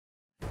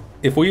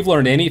If we've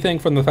learned anything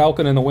from the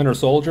Falcon and the Winter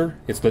Soldier,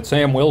 it's that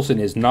Sam Wilson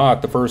is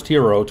not the first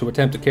hero to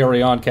attempt to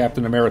carry on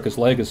Captain America's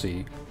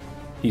legacy.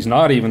 He's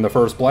not even the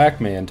first black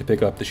man to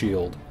pick up the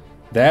shield.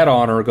 That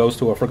honor goes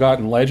to a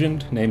forgotten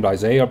legend named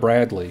Isaiah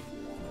Bradley.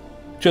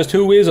 Just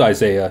who is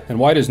Isaiah, and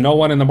why does no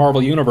one in the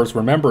Marvel Universe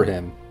remember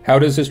him? How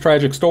does his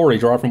tragic story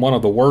draw from one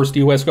of the worst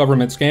US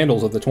government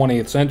scandals of the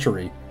 20th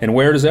century? And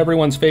where does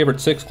everyone's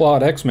favorite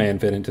six-clawed X-Man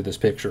fit into this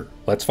picture?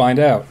 Let's find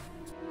out.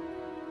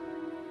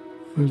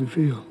 How does it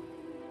feel?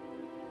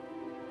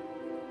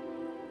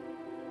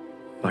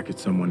 Like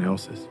it's someone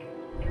else's.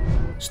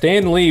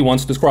 Stan Lee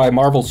once described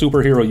Marvel's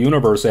superhero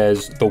universe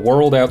as the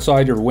world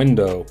outside your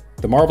window.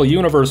 The Marvel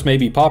Universe may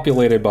be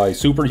populated by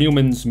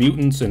superhumans,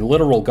 mutants, and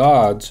literal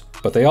gods,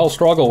 but they all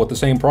struggle with the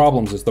same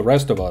problems as the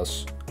rest of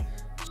us.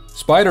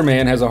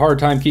 Spider-Man has a hard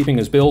time keeping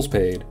his bills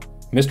paid.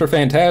 Mr.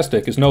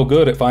 Fantastic is no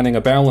good at finding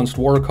a balanced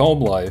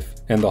work-home life,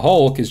 and the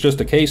Hulk is just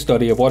a case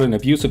study of what an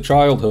abusive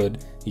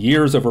childhood,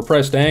 years of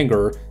repressed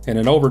anger, and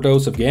an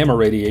overdose of gamma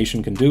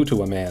radiation can do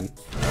to a man.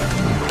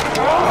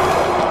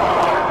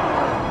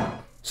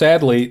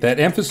 Sadly, that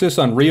emphasis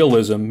on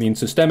realism means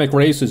systemic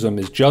racism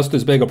is just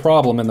as big a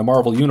problem in the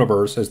Marvel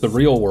Universe as the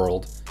real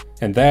world,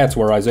 and that's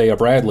where Isaiah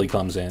Bradley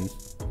comes in.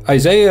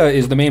 Isaiah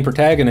is the main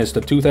protagonist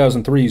of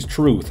 2003's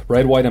Truth,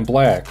 Red, White, and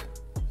Black.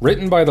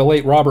 Written by the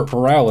late Robert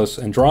Morales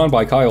and drawn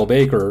by Kyle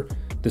Baker,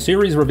 the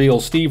series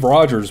reveals Steve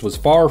Rogers was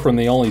far from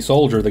the only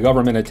soldier the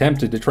government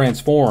attempted to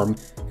transform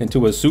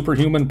into a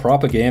superhuman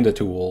propaganda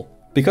tool.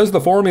 Because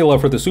the formula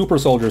for the super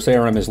soldier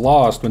serum is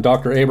lost when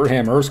Dr.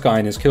 Abraham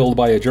Erskine is killed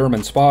by a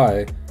German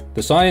spy,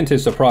 the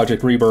scientists of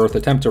Project Rebirth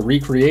attempt to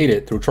recreate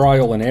it through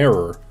trial and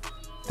error.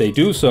 They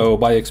do so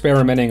by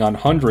experimenting on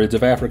hundreds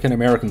of African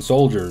American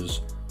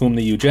soldiers, whom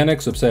the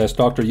eugenics-obsessed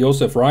Dr.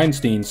 Joseph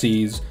Reinstein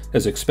sees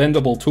as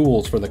expendable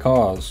tools for the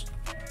cause.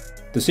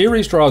 The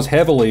series draws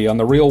heavily on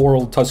the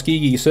real-world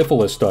Tuskegee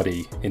syphilis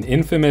study, an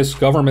infamous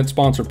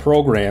government-sponsored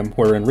program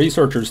wherein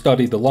researchers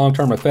studied the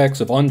long-term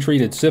effects of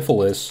untreated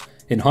syphilis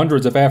in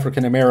hundreds of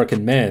African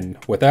American men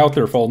without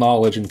their full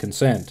knowledge and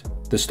consent.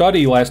 The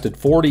study lasted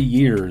 40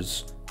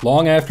 years,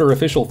 long after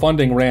official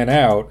funding ran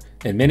out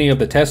and many of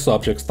the test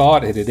subjects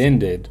thought it had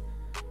ended.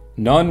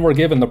 None were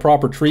given the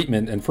proper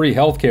treatment and free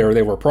healthcare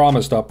they were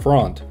promised up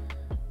front,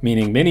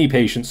 meaning many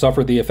patients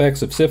suffered the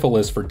effects of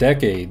syphilis for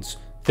decades,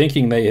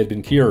 thinking they had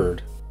been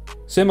cured.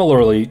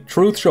 Similarly,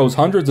 Truth shows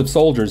hundreds of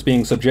soldiers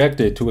being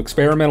subjected to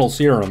experimental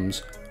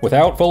serums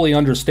without fully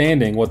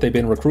understanding what they've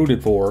been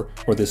recruited for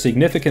or the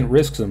significant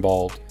risks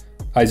involved.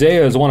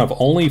 Isaiah is one of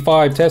only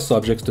 5 test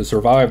subjects to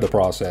survive the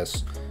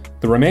process.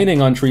 The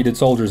remaining untreated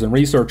soldiers and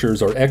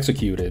researchers are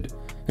executed,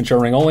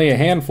 ensuring only a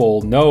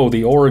handful know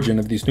the origin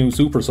of these new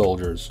super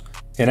soldiers.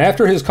 And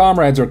after his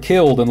comrades are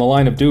killed in the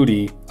line of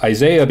duty,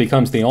 Isaiah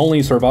becomes the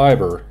only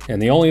survivor,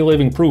 and the only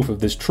living proof of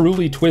this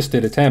truly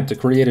twisted attempt to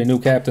create a new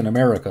Captain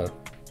America.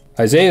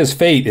 Isaiah's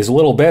fate is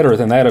little better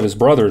than that of his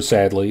brothers,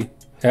 sadly.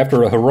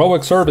 After a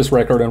heroic service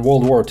record in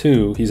World War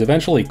II, he's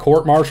eventually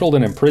court-martialed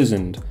and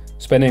imprisoned,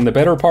 spending the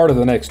better part of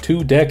the next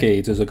 2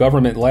 decades as a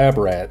government lab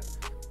rat.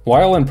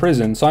 While in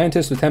prison,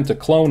 scientists attempt to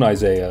clone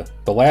Isaiah,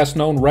 the last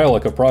known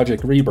relic of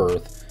Project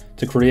Rebirth,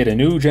 to create a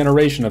new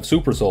generation of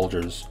super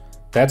soldiers.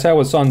 That's how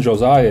his son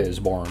Josiah is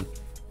born.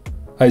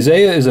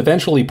 Isaiah is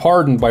eventually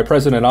pardoned by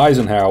President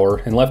Eisenhower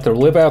and left to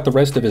live out the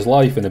rest of his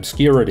life in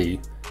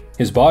obscurity.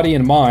 His body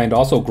and mind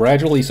also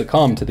gradually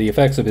succumb to the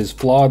effects of his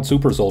flawed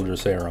super soldier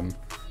serum.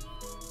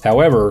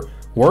 However,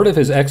 word of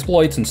his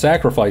exploits and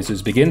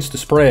sacrifices begins to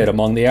spread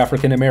among the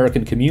African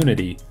American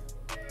community.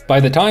 By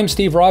the time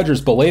Steve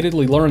Rogers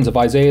belatedly learns of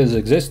Isaiah's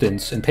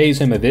existence and pays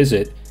him a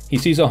visit, he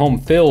sees a home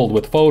filled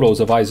with photos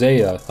of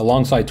Isaiah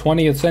alongside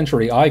 20th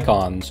century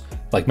icons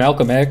like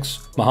Malcolm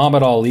X,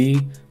 Muhammad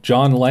Ali,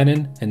 John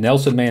Lennon, and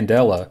Nelson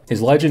Mandela.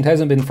 His legend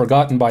hasn't been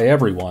forgotten by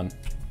everyone.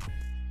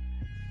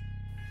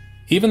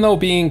 Even though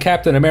being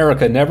Captain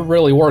America never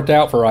really worked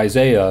out for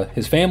Isaiah,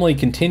 his family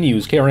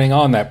continues carrying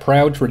on that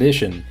proud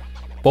tradition.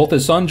 Both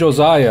his son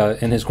Josiah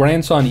and his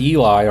grandson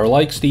Eli are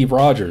like Steve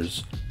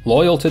Rogers,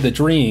 loyal to the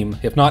dream,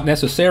 if not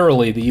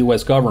necessarily the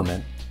US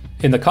government.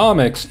 In the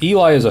comics,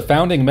 Eli is a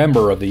founding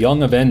member of the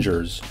Young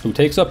Avengers, who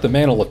takes up the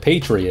mantle of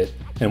Patriot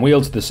and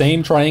wields the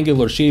same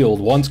triangular shield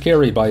once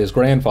carried by his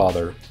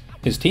grandfather.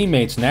 His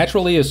teammates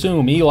naturally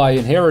assume Eli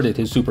inherited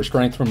his super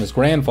strength from his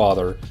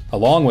grandfather,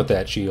 along with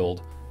that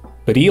shield.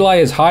 But Eli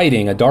is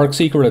hiding a dark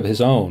secret of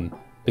his own.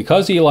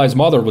 Because Eli's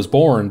mother was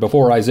born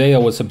before Isaiah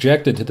was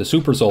subjected to the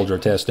super soldier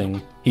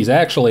testing, he's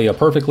actually a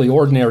perfectly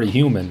ordinary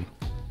human.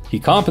 He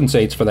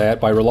compensates for that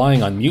by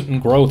relying on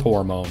mutant growth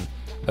hormone,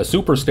 a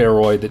super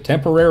steroid that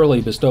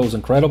temporarily bestows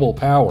incredible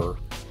power,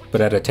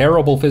 but at a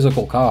terrible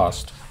physical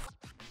cost.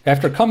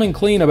 After coming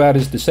clean about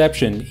his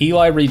deception,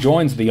 Eli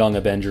rejoins the Young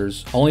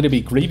Avengers, only to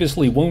be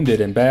grievously wounded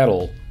in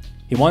battle.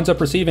 He winds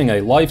up receiving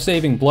a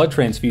life-saving blood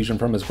transfusion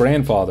from his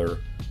grandfather,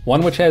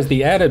 one which has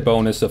the added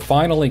bonus of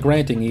finally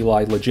granting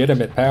Eli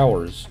legitimate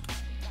powers.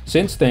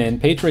 Since then,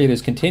 Patriot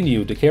has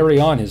continued to carry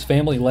on his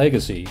family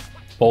legacy,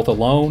 both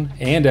alone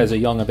and as a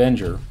Young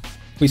Avenger.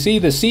 We see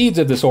the seeds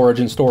of this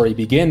origin story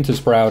begin to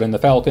sprout in the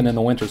Falcon and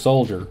the Winter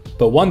Soldier.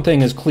 But one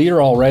thing is clear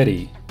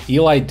already.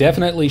 Eli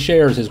definitely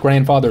shares his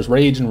grandfather's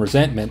rage and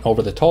resentment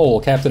over the toll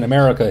Captain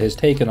America has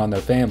taken on their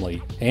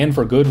family, and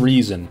for good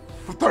reason.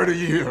 For 30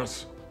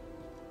 years,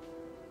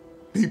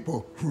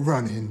 people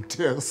running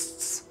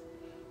tests,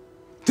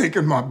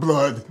 taking my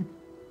blood,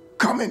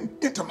 coming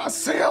into my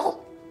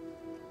cell.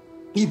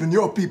 Even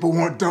your people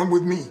weren't done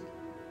with me.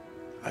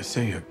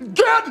 Isaiah.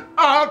 Get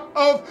out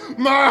of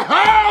my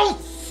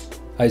house!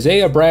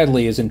 Isaiah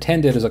Bradley is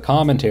intended as a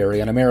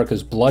commentary on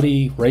America's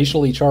bloody,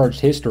 racially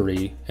charged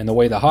history and the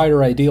way the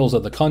higher ideals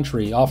of the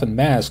country often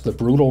mask the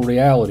brutal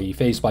reality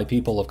faced by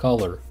people of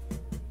color.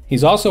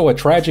 He's also a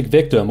tragic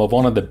victim of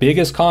one of the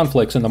biggest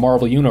conflicts in the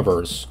Marvel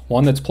Universe,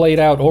 one that's played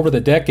out over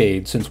the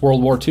decades since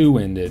World War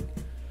II ended.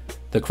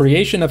 The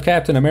creation of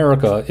Captain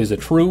America is a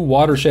true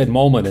watershed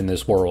moment in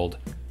this world.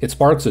 It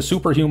sparks a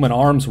superhuman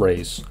arms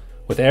race,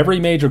 with every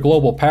major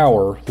global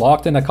power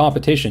locked in a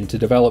competition to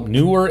develop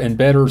newer and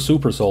better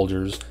super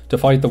soldiers to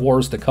fight the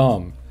wars to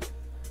come.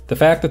 The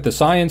fact that the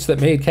science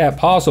that made Cap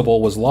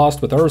possible was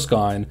lost with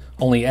Erskine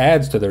only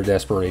adds to their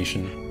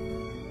desperation.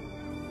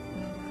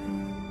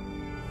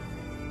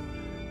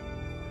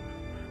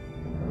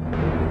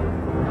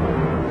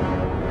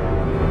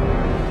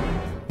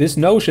 This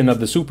notion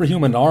of the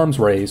superhuman arms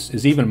race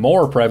is even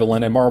more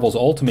prevalent in Marvel's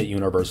Ultimate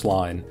Universe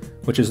line,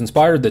 which has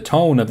inspired the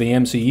tone of the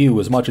MCU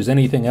as much as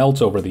anything else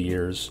over the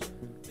years.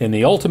 In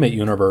the Ultimate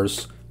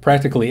Universe,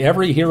 practically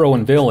every hero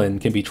and villain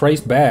can be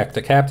traced back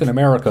to Captain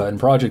America and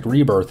Project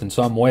Rebirth in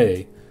some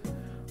way.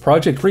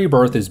 Project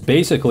Rebirth is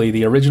basically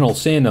the original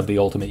sin of the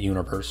Ultimate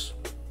Universe.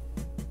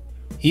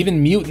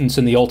 Even mutants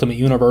in the Ultimate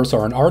Universe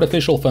are an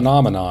artificial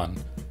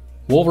phenomenon.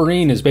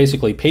 Wolverine is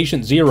basically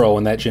patient zero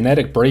in that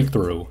genetic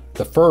breakthrough,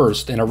 the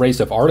first in a race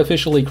of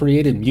artificially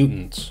created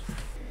mutants.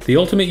 The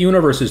Ultimate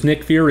Universe's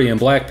Nick Fury and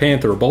Black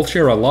Panther both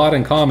share a lot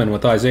in common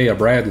with Isaiah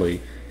Bradley,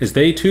 as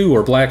they too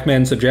are black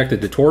men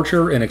subjected to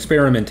torture and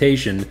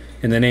experimentation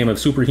in the name of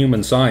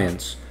superhuman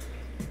science.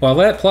 While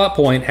that plot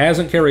point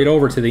hasn't carried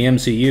over to the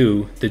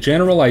MCU, the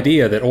general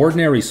idea that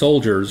ordinary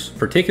soldiers,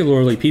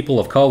 particularly people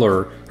of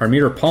color, are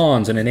mere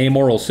pawns in an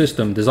amoral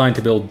system designed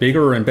to build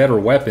bigger and better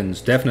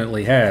weapons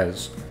definitely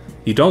has.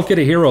 You don't get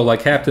a hero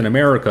like Captain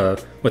America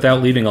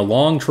without leaving a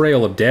long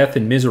trail of death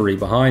and misery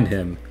behind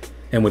him.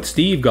 And with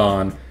Steve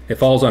gone, it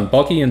falls on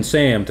Bucky and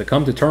Sam to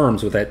come to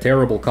terms with that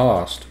terrible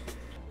cost.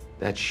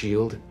 That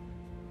shield,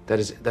 that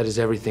is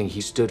everything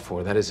he stood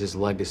for. That is his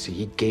legacy.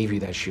 He gave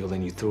you that shield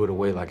and you threw it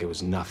away like it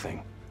was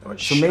nothing.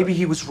 So maybe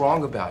he was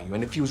wrong about you.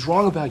 And if he was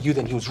wrong about you,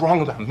 then he was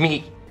wrong about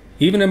me.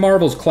 Even in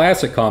Marvel's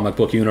classic comic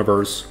book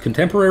universe,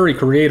 contemporary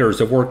creators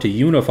have worked to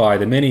unify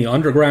the many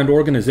underground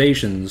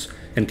organizations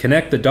and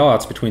connect the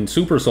dots between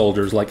super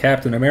soldiers like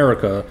Captain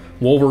America,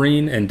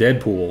 Wolverine, and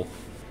Deadpool.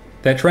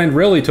 That trend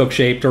really took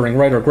shape during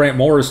writer Grant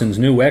Morrison's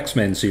new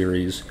X-Men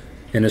series.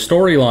 In a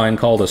storyline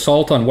called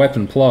Assault on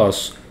Weapon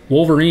Plus,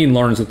 Wolverine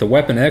learns that the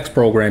Weapon X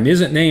program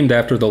isn't named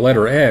after the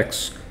letter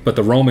X, but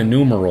the Roman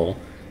numeral.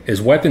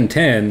 As Weapon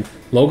 10,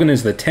 Logan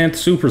is the 10th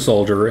super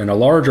soldier in a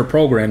larger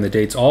program that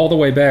dates all the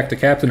way back to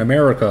Captain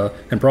America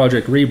and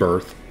Project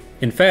Rebirth.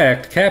 In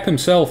fact, Cap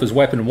himself is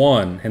Weapon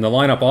 1, and the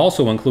lineup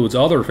also includes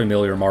other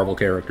familiar Marvel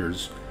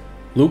characters.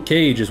 Luke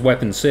Cage is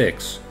Weapon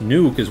 6,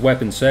 Nuke is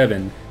Weapon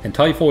 7, and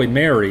Typhoid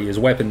Mary is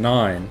Weapon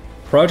 9.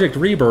 Project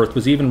Rebirth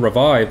was even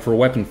revived for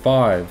Weapon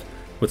 5,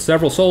 with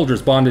several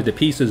soldiers bonded to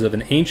pieces of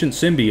an ancient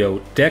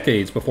symbiote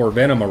decades before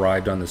Venom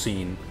arrived on the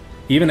scene.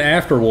 Even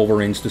after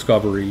Wolverine's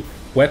discovery,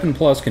 Weapon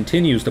Plus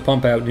continues to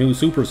pump out new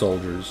super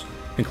soldiers,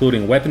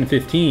 including Weapon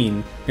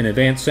 15, an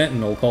advanced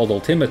sentinel called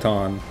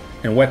Ultimaton,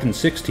 and Weapon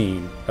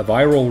 16, a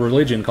viral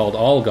religion called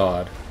All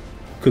God.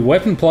 Could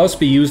Weapon Plus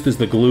be used as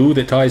the glue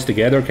that ties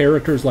together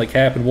characters like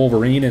Cap and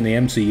Wolverine in the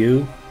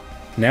MCU?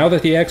 Now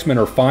that the X-Men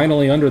are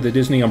finally under the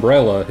Disney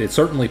umbrella, it's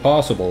certainly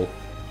possible.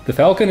 The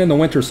Falcon and the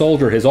Winter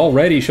Soldier has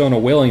already shown a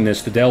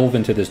willingness to delve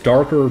into this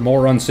darker,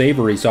 more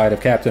unsavory side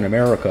of Captain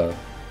America.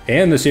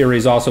 And the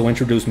series also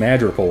introduced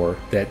Madripoor,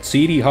 that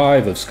seedy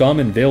hive of scum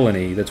and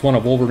villainy that's one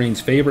of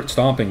Wolverine's favorite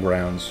stomping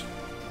grounds.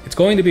 It's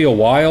going to be a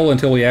while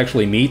until we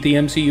actually meet the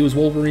MCU's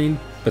Wolverine,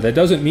 but that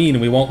doesn't mean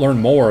we won't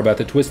learn more about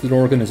the twisted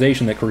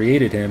organization that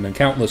created him and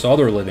countless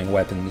other living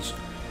weapons.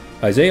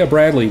 Isaiah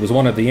Bradley was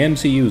one of the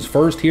MCU's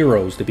first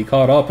heroes to be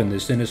caught up in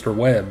this sinister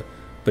web,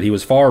 but he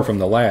was far from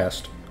the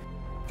last.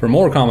 For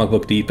more comic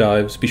book deep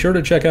dives, be sure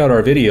to check out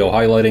our video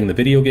highlighting the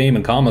video game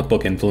and comic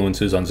book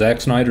influences on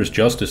Zack Snyder's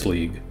Justice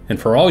League.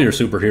 And for all your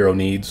superhero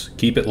needs,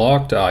 keep it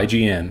locked to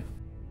IGN.